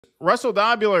Russell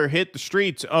Dobular hit the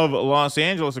streets of Los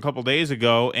Angeles a couple days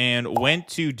ago and went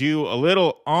to do a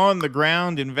little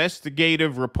on-the-ground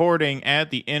investigative reporting at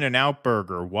the In-N-Out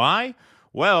Burger. Why?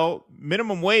 Well,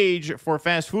 minimum wage for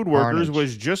fast food workers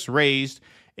was just raised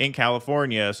in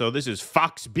California. So this is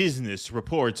Fox Business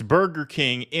reports Burger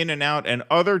King, In-N-Out, and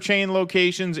other chain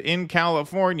locations in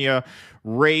California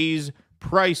raise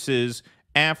prices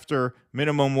after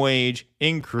minimum wage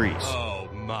increase. Oh,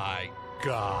 my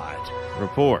God.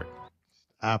 Report.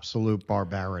 Absolute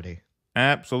barbarity.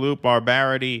 Absolute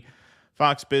barbarity.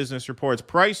 Fox Business reports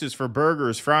prices for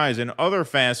burgers, fries, and other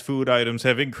fast food items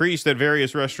have increased at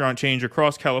various restaurant chains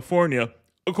across California,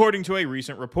 according to a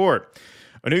recent report.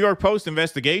 A New York Post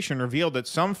investigation revealed that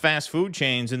some fast food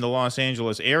chains in the Los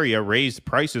Angeles area raised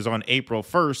prices on April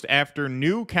 1st after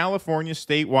new California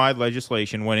statewide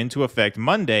legislation went into effect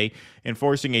Monday,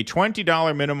 enforcing a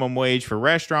 $20 minimum wage for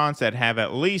restaurants that have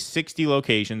at least 60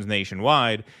 locations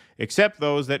nationwide, except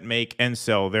those that make and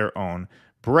sell their own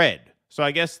bread. So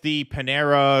I guess the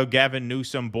Panera Gavin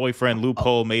Newsom boyfriend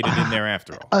loophole made it in there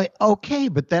after all. Okay,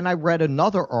 but then I read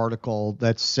another article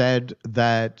that said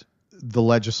that the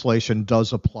legislation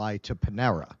does apply to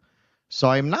Panera. So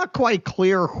I'm not quite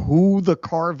clear who the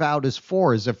carve out is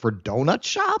for. Is it for donut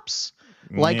shops?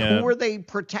 Like, who are they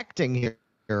protecting here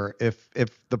if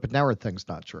the Panera thing's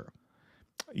not true?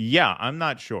 Yeah, I'm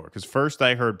not sure. Because first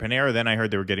I heard Panera, then I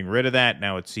heard they were getting rid of that.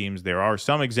 Now it seems there are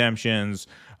some exemptions.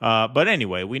 But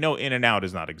anyway, we know In-N-Out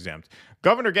is not exempt.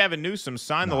 Governor Gavin Newsom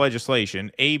signed the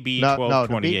legislation, AB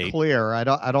 1228. To be clear, I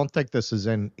don't think this is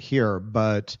in here,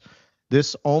 but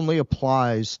this only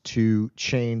applies to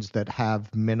chains that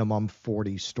have minimum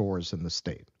 40 stores in the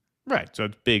state. Right, so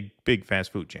it's big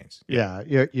fast food chains. Yeah,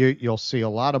 you'll see a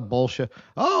lot of bullshit.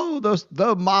 Oh,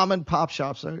 the mom and pop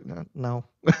shops. No,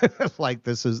 like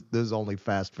this is only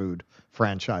fast food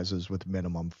franchises with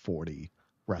minimum 40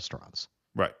 restaurants.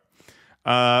 Right.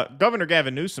 Governor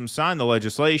Gavin Newsom signed the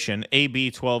legislation, AB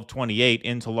 1228,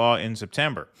 into law in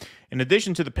September. In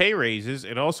addition to the pay raises,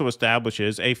 it also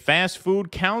establishes a fast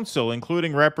food council,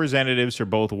 including representatives for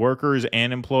both workers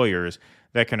and employers,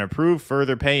 that can approve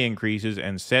further pay increases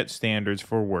and set standards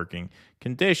for working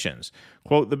conditions.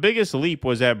 Quote, the biggest leap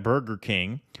was at Burger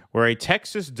King, where a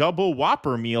Texas double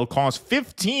Whopper meal cost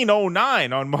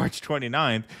 $15.09 on March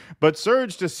 29th, but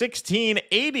surged to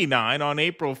 $16.89 on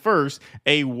April 1st,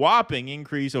 a whopping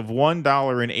increase of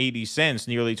 $1.80,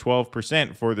 nearly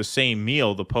 12% for the same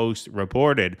meal, the Post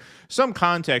reported. Some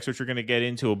context, which we're going to get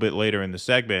into a bit later in the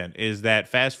segment, is that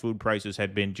fast food prices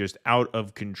had been just out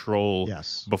of control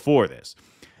before this.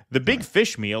 The Big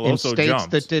Fish meal also jumped. In states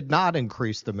that did not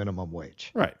increase the minimum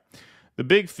wage. Right. The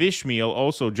Big Fish meal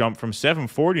also jumped from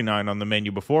 $7.49 on the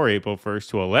menu before April 1st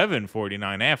to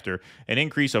 $11.49 after, an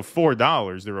increase of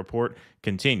 $4, the report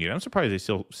continued. I'm surprised they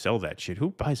still sell that shit.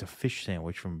 Who buys a fish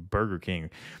sandwich from Burger King?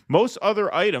 Most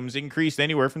other items increased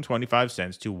anywhere from 25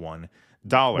 cents to $1.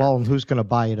 Well, and who's going to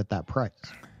buy it at that price?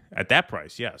 At that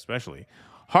price, yeah, especially.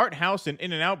 Heart House and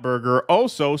In-N-Out Burger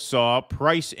also saw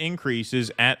price increases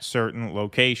at certain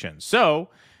locations. So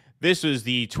this is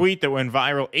the tweet that went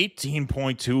viral,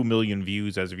 18.2 million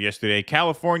views as of yesterday.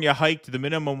 California hiked the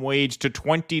minimum wage to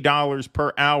 $20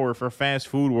 per hour for fast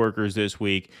food workers this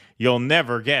week. You'll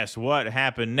never guess what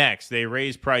happened next. They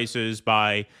raised prices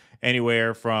by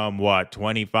anywhere from, what,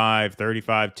 25,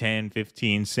 35, 10,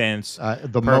 15 cents per menu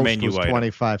item. The most was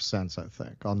 25 cents, I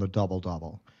think, on the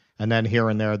double-double. And then here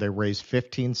and there, they raised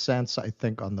 15 cents, I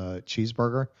think, on the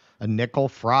cheeseburger. A nickel.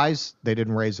 Fries, they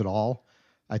didn't raise at all.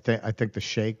 I think the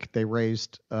shake they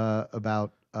raised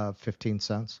about 15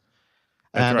 cents.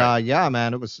 That's right. Yeah,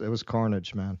 man, it was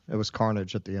carnage, man. It was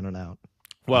carnage at the In-N-Out.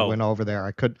 Well, I went over there.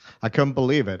 I couldn't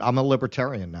believe it. I'm a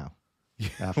libertarian now.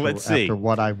 After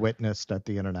what I witnessed at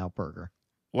the In-N-Out Burger.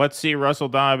 Let's see Russell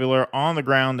Dobular on the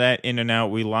ground at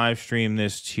In-N-Out. We live stream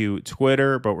this to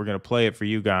Twitter, but we're going to play it for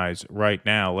you guys right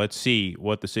now. Let's see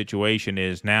what the situation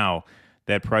is now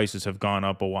that prices have gone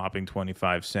up a whopping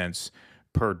 25 cents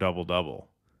per double-double.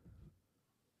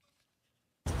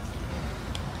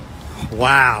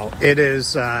 Wow, it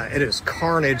is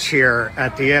carnage here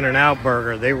at the In-N-Out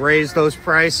Burger. They raised those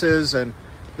prices, and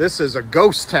this is a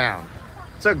ghost town.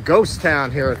 It's a ghost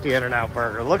town here at the In-N-Out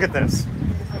Burger. Look at this.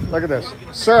 Look at this.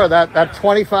 Sir, that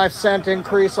 25-cent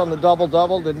increase on the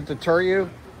double-double didn't deter you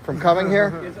from coming here?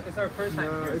 It's our first time.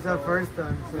 No, it's our first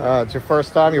time. So. It's your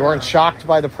first time? You weren't shocked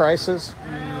by the prices?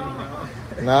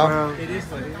 No? Well, it is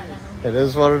what it is. It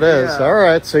is what it is. Yeah. All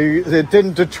right, so it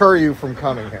didn't deter you from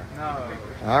coming here? No.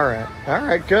 All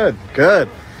right, good.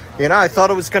 You know, I thought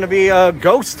it was going to be a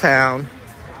ghost town.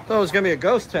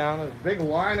 A big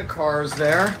line of cars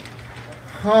there.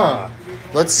 Huh.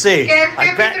 Let's see.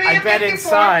 I bet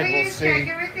inside we'll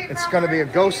see. It's going to be a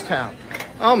ghost town.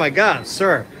 Oh my God,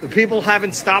 sir. The people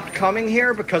haven't stopped coming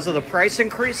here because of the price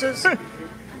increases?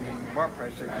 What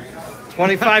price increase?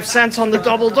 25 cents on the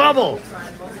double-double. Well,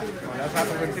 that's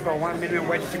happened when people want minimum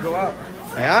wage to go up.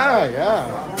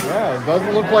 Yeah. It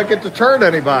doesn't look like it deterred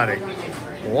anybody.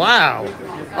 Wow.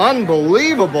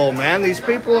 Unbelievable, man. These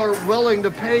people are willing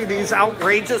to pay these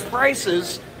outrageous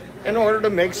prices in order to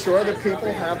make sure that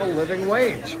people have a living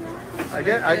wage.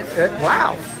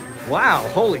 Wow. Wow.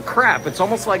 Holy crap. It's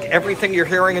almost like everything you're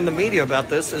hearing in the media about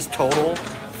this is total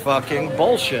fucking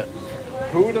bullshit.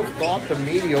 Who would have thought the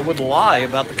media would lie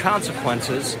about the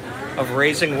consequences of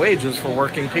raising wages for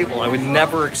working people? I would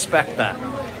never expect that.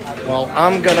 Well,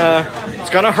 it's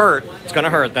gonna hurt. It's gonna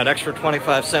hurt. That extra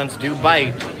 25 cents do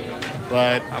bite,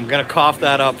 but I'm gonna cough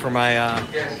that up for my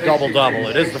double-double.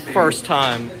 It is the first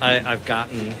time I've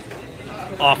gotten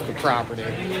off the property,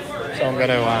 so I'm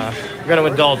gonna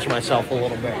indulge myself a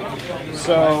little bit.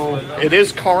 So it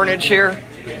is carnage here.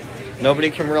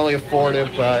 Nobody can really afford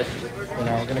it, but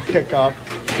I'm gonna kick up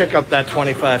that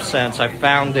 25 cents. I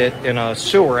found it in a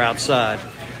sewer outside,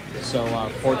 so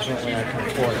fortunately I can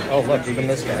afford it. Oh look, even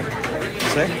this guy.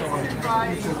 See?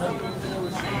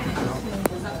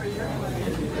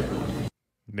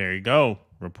 There you go.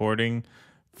 Reporting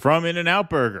from In-N-Out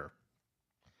Burger.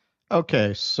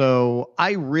 Okay, so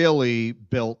I really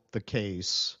built the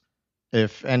case.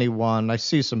 If anyone, I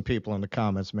see some people in the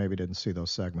comments maybe didn't see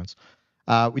those segments.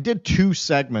 We did 2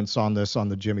 segments on this on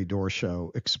the Jimmy Dore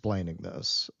show explaining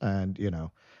this. And,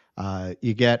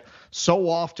 you get so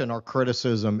often our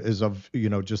criticism is of,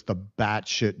 just the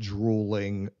batshit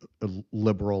drooling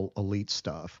liberal elite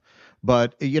stuff.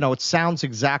 But, it sounds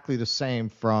exactly the same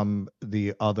from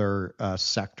the other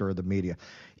sector of the media.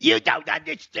 You don't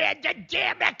understand the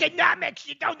damn economics.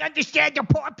 You don't understand the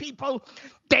poor people.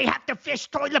 They have to fish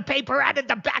toilet paper out of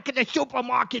the back of the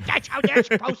supermarket. That's how they're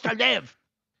supposed to live.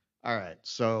 All right,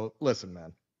 so listen,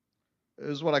 man. This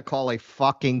is what I call a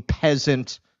fucking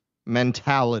peasant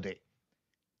mentality.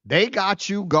 They got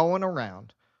you going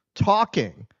around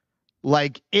talking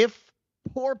like if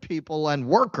poor people and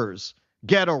workers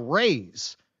get a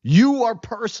raise, you are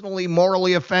personally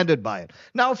morally offended by it.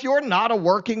 Now, if you're not a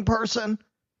working person,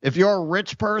 if you're a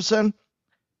rich person,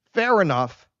 fair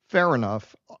enough.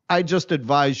 I just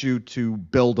advise you to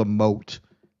build a moat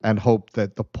and hope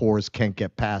that the poors can't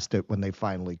get past it when they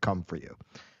finally come for you.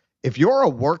 If you're a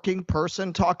working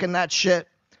person talking that shit,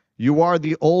 you are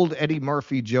the old Eddie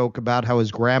Murphy joke about how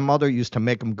his grandmother used to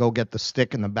make him go get the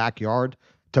stick in the backyard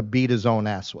to beat his own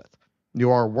ass with. You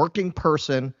are a working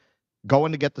person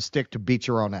going to get the stick to beat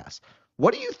your own ass.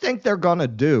 What do you think they're going to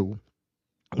do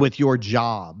with your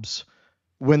jobs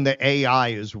when the AI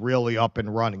is really up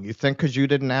and running? You think because you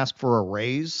didn't ask for a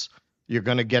raise, you're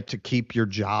going to get to keep your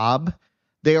job?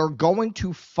 They are going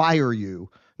to fire you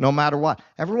no matter what.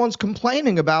 Everyone's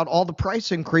complaining about all the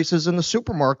price increases in the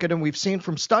supermarket, and we've seen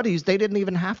from studies they didn't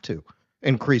even have to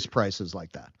increase prices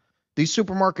like that. These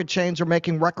supermarket chains are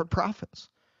making record profits.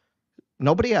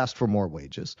 Nobody asked for more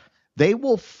wages. They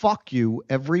will fuck you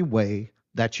every way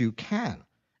that you can.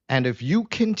 And if you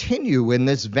continue in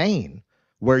this vein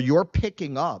where you're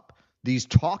picking up these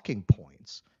talking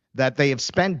points that they have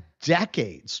spent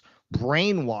decades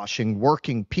brainwashing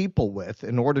working people with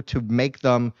in order to make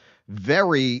them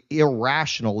very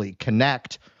irrationally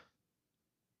connect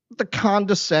the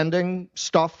condescending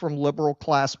stuff from liberal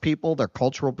class people, their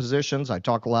cultural positions. I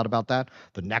talk a lot about that.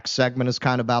 The next segment is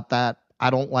kind of about that. I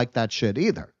don't like that shit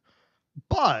either.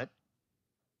 But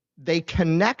they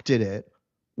connected it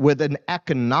with an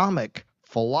economic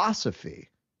philosophy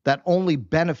that only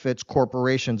benefits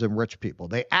corporations and rich people.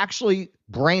 They actually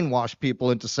brainwash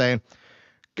people into saying,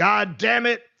 God damn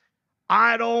it,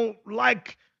 I don't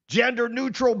like gender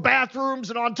neutral bathrooms,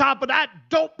 and on top of that,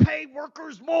 don't pay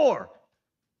workers more.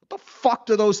 What the fuck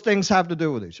do those things have to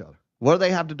do with each other? What do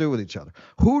they have to do with each other?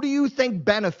 Who do you think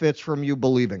benefits from you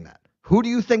believing that? Who do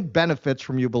you think benefits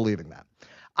from you believing that?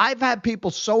 I've had people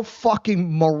so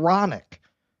fucking moronic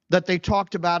that they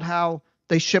talked about how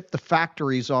they ship the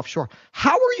factories offshore.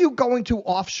 How are you going to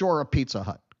offshore a Pizza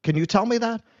Hut? Can you tell me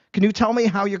that? Can you tell me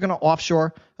how you're going to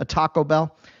offshore a Taco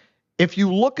Bell? If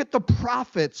you look at the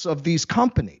profits of these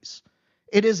companies,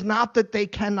 it is not that they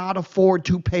cannot afford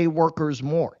to pay workers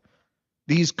more.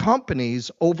 These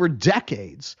companies over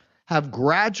decades have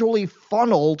gradually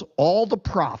funneled all the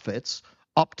profits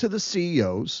up to the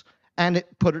CEOs and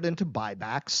put it into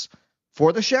buybacks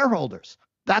for the shareholders.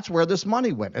 That's where this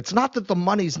money went. It's not that the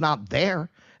money's not there.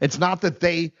 It's not that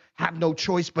they have no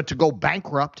choice but to go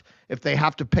bankrupt if they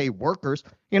have to pay workers.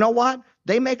 You know what?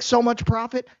 They make so much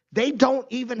profit, they don't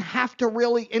even have to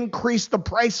really increase the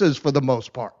prices for the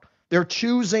most part. They're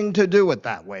choosing to do it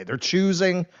that way. They're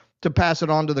choosing to pass it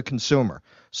on to the consumer.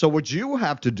 So what you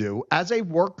have to do as a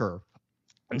worker,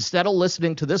 instead of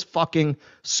listening to this fucking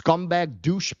scumbag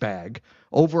douchebag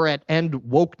over at End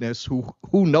Wokeness,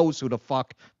 who knows who the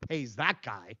fuck pays that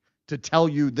guy to tell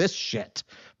you this shit,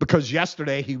 because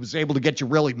yesterday he was able to get you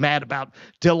really mad about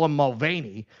Dylan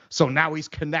Mulvaney, so now he's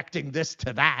connecting this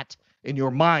to that in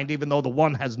your mind, even though the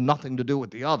one has nothing to do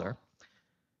with the other.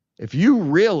 If you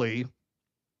really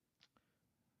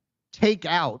take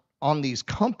out on these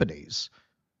companies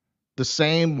the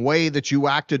same way that you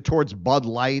acted towards Bud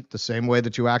Light, the same way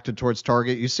that you acted towards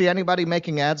Target. You see anybody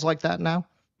making ads like that now?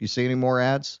 You see any more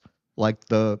ads like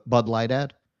the Bud Light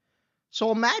ad?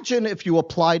 So imagine if you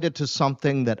applied it to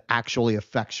something that actually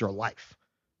affects your life,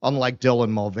 unlike Dylan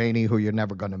Mulvaney, who you're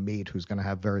never going to meet, who's going to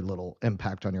have very little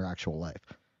impact on your actual life.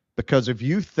 Because if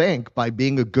you think by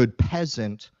being a good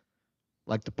peasant,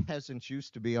 like the peasants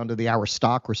used to be under the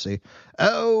aristocracy,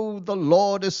 oh, the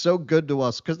Lord is so good to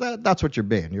us, because that's what you're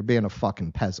being. You're being a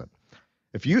fucking peasant.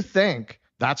 If you think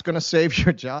that's going to save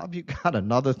your job, you got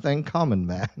another thing coming,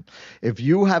 man. If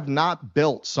you have not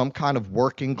built some kind of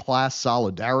working class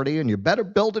solidarity, and you better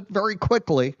build it very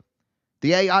quickly,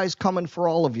 the AI is coming for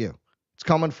all of you. It's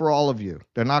coming for all of you.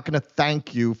 They're not going to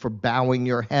thank you for bowing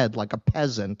your head like a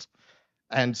peasant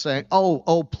and saying,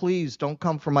 oh, please don't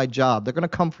come for my job. They're going to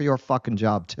come for your fucking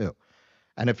job too.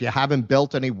 And if you haven't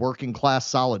built any working class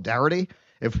solidarity,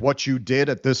 if what you did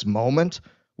at this moment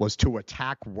was to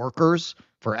attack workers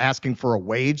for asking for a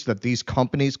wage that these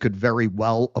companies could very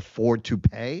well afford to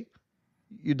pay,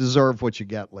 you deserve what you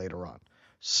get later on.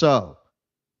 So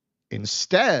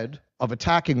instead of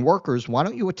attacking workers, why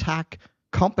don't you attack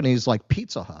companies like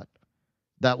Pizza Hut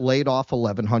that laid off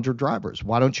 1,100 drivers?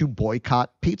 Why don't you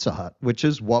boycott Pizza Hut, which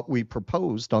is what we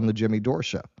proposed on the Jimmy Dore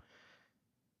show?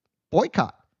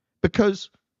 Boycott, because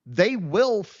they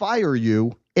will fire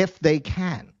you if they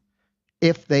can.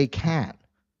 If they can.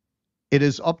 It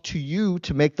is up to you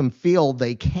to make them feel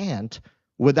they can't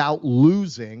without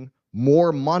losing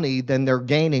more money than they're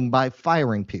gaining by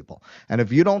firing people. And if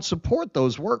you don't support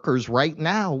those workers right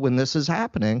now when this is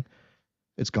happening,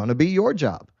 it's going to be your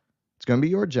job. It's going to be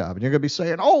your job. And you're going to be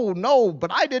saying, oh, no, but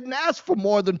I didn't ask for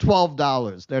more than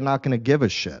 $12. They're not going to give a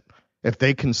shit. If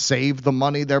they can save the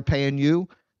money they're paying you,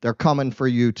 they're coming for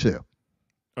you too.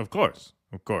 Of course.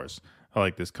 Of course. I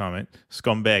like this comment.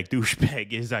 Scumbag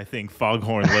douchebag is, I think,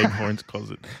 Foghorn Leghorn's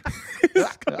cousin.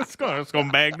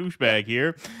 Scumbag douchebag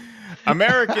here.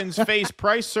 Americans face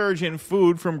price surge in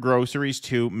food from groceries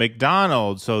to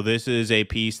McDonald's. So this is a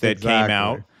piece that came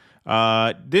out.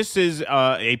 This is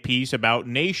a piece about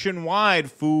nationwide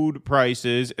food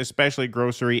prices, especially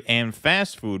grocery and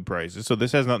fast food prices. So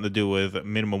this has nothing to do with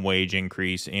minimum wage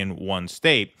increase in one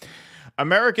state.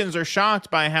 Americans are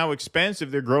shocked by how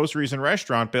expensive their groceries and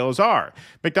restaurant bills are.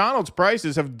 McDonald's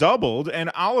prices have doubled, and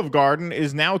Olive Garden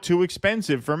is now too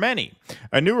expensive for many.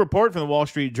 A new report from the Wall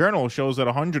Street Journal shows that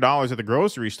 $100 at the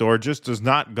grocery store just does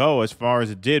not go as far as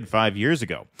it did 5 years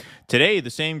ago. Today, the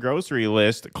same grocery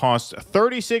list costs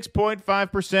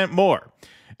 36.5% more.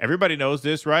 Everybody knows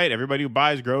this, right? Everybody who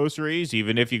buys groceries,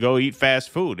 even if you go eat fast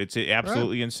food, it's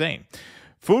absolutely insane.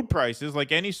 Food prices,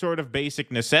 like any sort of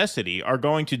basic necessity, are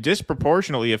going to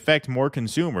disproportionately affect more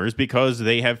consumers because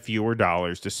they have fewer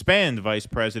dollars to spend, Vice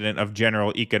President of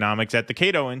General Economics at the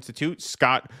Cato Institute,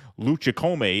 Scott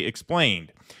Luchacome,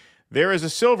 explained. There is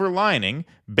a silver lining.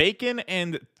 Bacon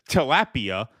and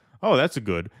tilapia, oh, that's a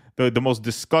good, the most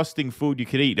disgusting food you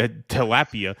could eat,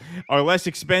 tilapia, are less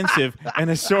expensive, and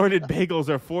assorted bagels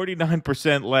are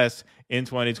 49% less in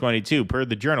 2022, per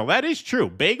the Journal. That is true.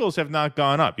 Bagels have not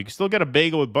gone up. You can still get a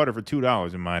bagel with butter for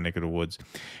 $2 in my neck of the woods.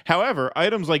 However,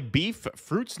 items like beef,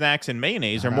 fruit snacks, and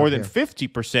mayonnaise are more than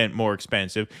 50% more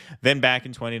expensive than back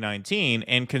in 2019,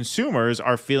 and consumers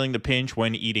are feeling the pinch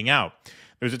when eating out.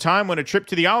 There's a time when a trip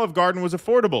to the Olive Garden was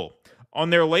affordable. On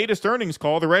their latest earnings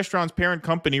call, the restaurant's parent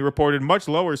company reported much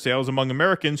lower sales among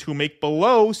Americans who make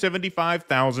below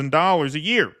 $75,000 a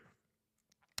year.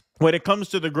 When it comes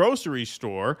to the grocery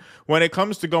store, when it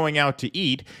comes to going out to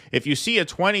eat, if you see a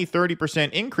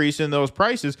 20-30% increase in those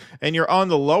prices and you're on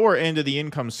the lower end of the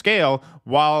income scale,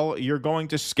 while you're going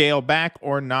to scale back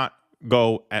or not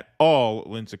go at all,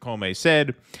 Lincecome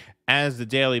said. As the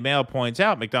Daily Mail points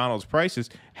out, McDonald's prices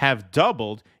have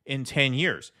doubled in 10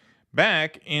 years.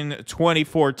 Back in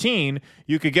 2014,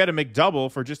 you could get a McDouble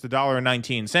for just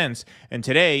 $1.19, and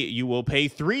today you will pay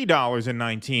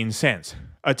 $3.19.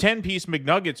 A 10-piece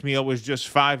McNuggets meal was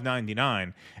just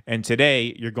 $5.99, and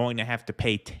today you're going to have to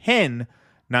pay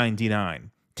 $10.99.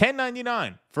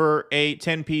 $10.99 for a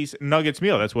 10-piece Nuggets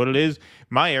meal. That's what it is.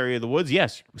 My area of the woods,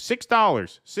 yes, $6.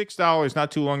 $6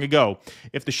 not too long ago.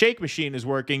 If the shake machine is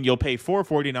working, you'll pay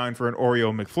 $4.49 for an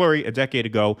Oreo McFlurry. A decade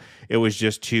ago, it was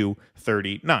just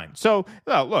 $2.39. So,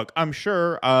 look, I'm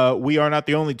sure we are not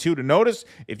the only two to notice.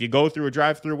 If you go through a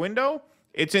drive-through window,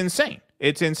 it's insane.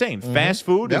 It's insane. Fast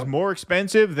food is more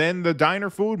expensive than the diner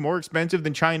food, more expensive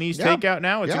than Chinese takeout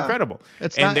now. It's incredible.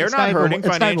 They're not hurting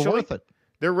financially.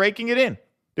 They're raking it in.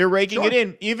 They're raking it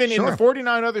in, even in the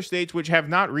 49 other states which have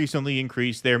not recently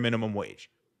increased their minimum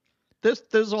wage. This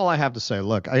is all I have to say.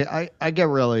 Look, I get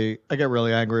really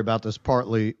angry about this,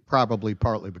 probably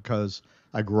because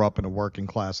I grew up in a working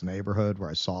class neighborhood where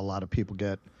I saw a lot of people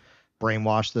get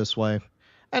brainwashed this way.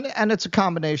 And it's a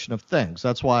combination of things.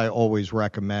 That's why I always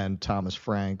recommend Thomas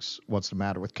Frank's What's the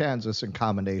Matter with Kansas in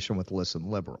combination with Listen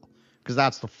Liberal, because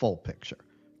that's the full picture.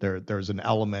 There's an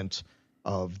element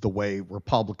of the way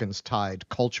Republicans tied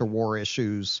culture war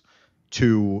issues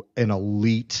to an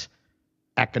elite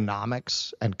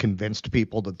economics and convinced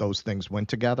people that those things went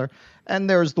together. And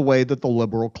there's the way that the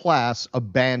liberal class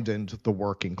abandoned the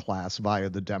working class via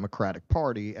the Democratic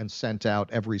Party and sent out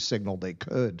every signal they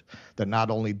could that not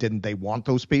only didn't they want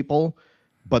those people,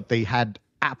 but they had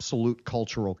absolute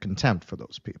cultural contempt for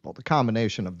those people. The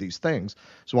combination of these things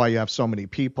is why you have so many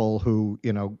people who,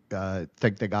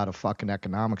 think they got a fucking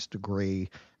economics degree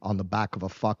on the back of a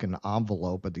fucking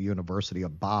envelope at the University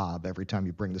of Bob every time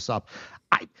you bring this up.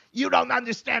 You don't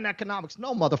understand economics.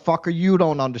 No, motherfucker, you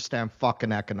don't understand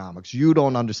fucking economics. You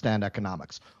don't understand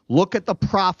economics. Look at the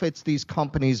profits these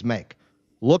companies make.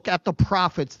 Look at the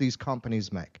profits these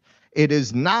companies make. It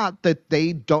is not that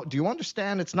they don't. Do you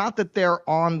understand? It's not that they're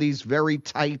on these very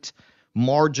tight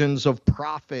margins of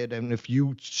profit, and if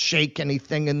you shake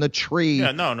anything in the tree,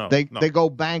 they go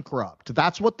bankrupt.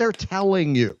 That's what they're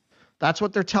telling you. That's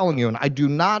what they're telling you. And I do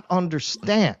not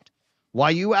understand why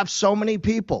you have so many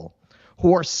people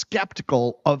who are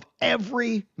skeptical of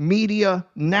every media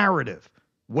narrative,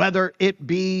 whether it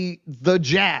be the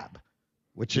jab,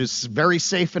 which is very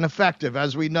safe and effective,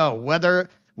 as we know, whether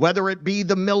it be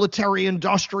the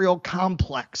military-industrial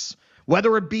complex,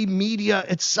 whether it be media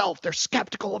itself. They're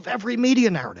skeptical of every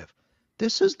media narrative.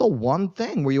 This is the one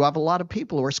thing where you have a lot of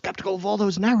people who are skeptical of all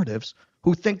those narratives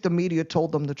who think the media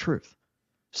told them the truth.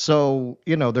 So,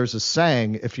 there's a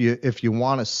saying, if you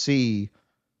want to see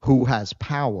who has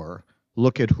power,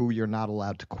 look at who you're not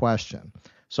allowed to question.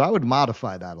 So I would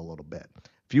modify that a little bit.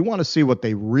 If you want to see what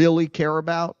they really care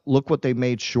about, look what they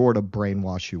made sure to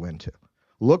brainwash you into.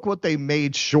 Look what they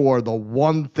made sure the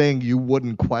one thing you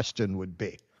wouldn't question would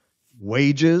be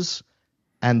wages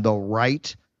and the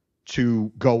right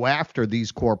to go after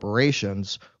these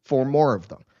corporations for more of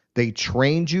them. They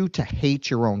trained you to hate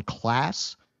your own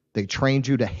class. They trained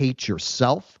you to hate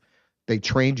yourself. They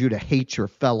trained you to hate your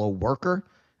fellow worker.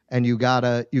 And you heard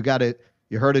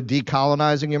of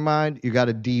decolonizing your mind? You got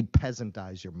to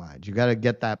de-peasantize your mind. You got to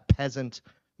get that peasant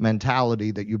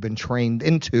mentality that you've been trained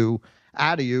into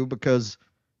out of you, because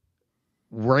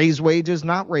raise wages,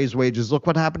 not raise wages. Look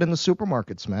what happened in the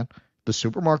supermarkets, man. The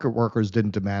supermarket workers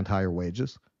didn't demand higher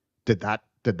wages. Did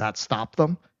that stop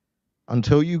them?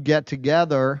 Until you get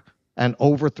together and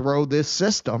overthrow this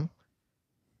system,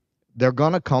 they're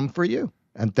going to come for you,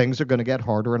 and things are going to get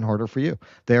harder and harder for you.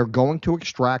 They're going to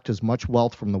extract as much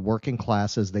wealth from the working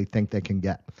class as they think they can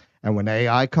get. And when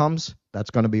AI comes,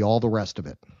 that's going to be all the rest of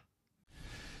it.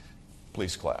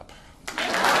 Please clap.